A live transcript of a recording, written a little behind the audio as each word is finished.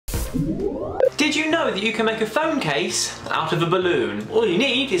Did you know that you can make a phone case out of a balloon? All you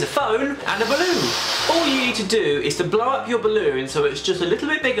need is a phone and a balloon. All you need to do is to blow up your balloon so it's just a little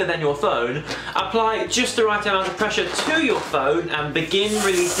bit bigger than your phone, apply just the right amount of pressure to your phone and begin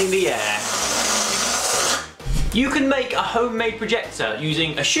releasing the air. You can make a homemade projector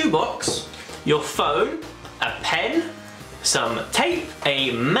using a shoebox, your phone, a pen, some tape,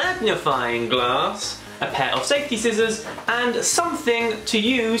 a magnifying glass, a pair of safety scissors, and something to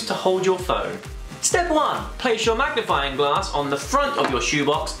use to hold your phone. Step 1. Place your magnifying glass on the front of your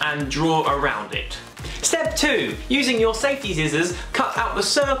shoebox and draw around it. Step 2. Using your safety scissors, cut out the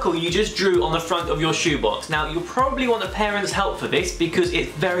circle you just drew on the front of your shoebox. Now, you'll probably want a parent's help for this because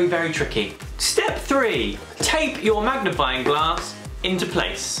it's very, very tricky. Step 3. Tape your magnifying glass into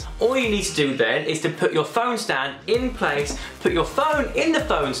place. All you need to do then is to put your phone stand in place, put your phone in the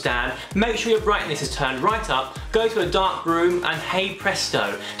phone stand, make sure your brightness is turned right up, go to a dark room, and hey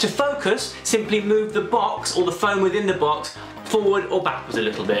presto. To focus, simply move the box or the phone within the box forward or backwards a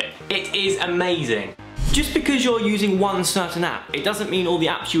little bit. It is amazing. Just because you're using one certain app, it doesn't mean all the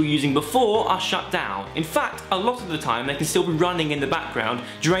apps you were using before are shut down. In fact, a lot of the time they can still be running in the background,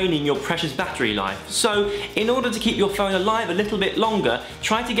 draining your precious battery life. So, in order to keep your phone alive a little bit longer,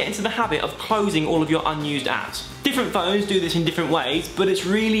 try to get into the habit of closing all of your unused apps. Different phones do this in different ways, but it's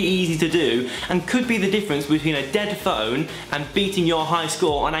really easy to do and could be the difference between a dead phone and beating your high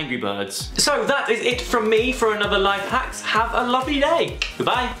score on Angry Birds. So that is it from me for another Life Hacks. Have a lovely day.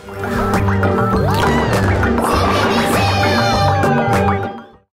 Goodbye.